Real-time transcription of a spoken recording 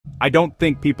I don't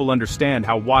think people understand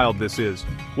how wild this is.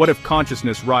 What if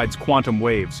consciousness rides quantum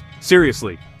waves?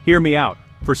 Seriously, hear me out.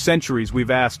 For centuries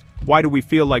we've asked, why do we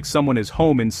feel like someone is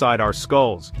home inside our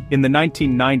skulls? In the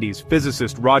 1990s,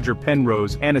 physicist Roger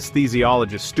Penrose,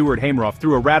 anesthesiologist Stuart Hameroff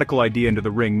threw a radical idea into the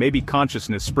ring: maybe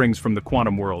consciousness springs from the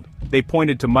quantum world. They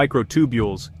pointed to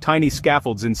microtubules, tiny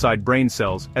scaffolds inside brain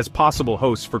cells, as possible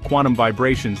hosts for quantum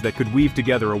vibrations that could weave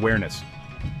together awareness.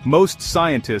 Most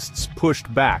scientists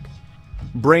pushed back.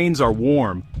 Brains are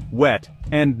warm, wet,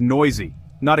 and noisy,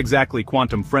 not exactly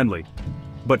quantum friendly.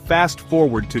 But fast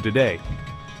forward to today.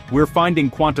 We're finding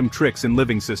quantum tricks in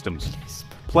living systems.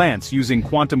 Plants using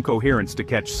quantum coherence to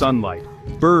catch sunlight.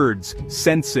 Birds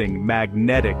sensing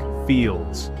magnetic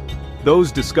fields.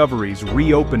 Those discoveries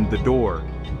reopened the door.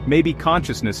 Maybe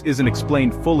consciousness isn't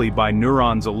explained fully by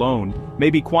neurons alone.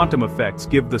 Maybe quantum effects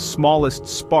give the smallest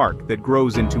spark that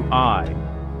grows into I.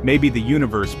 Maybe the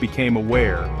universe became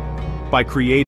aware by creating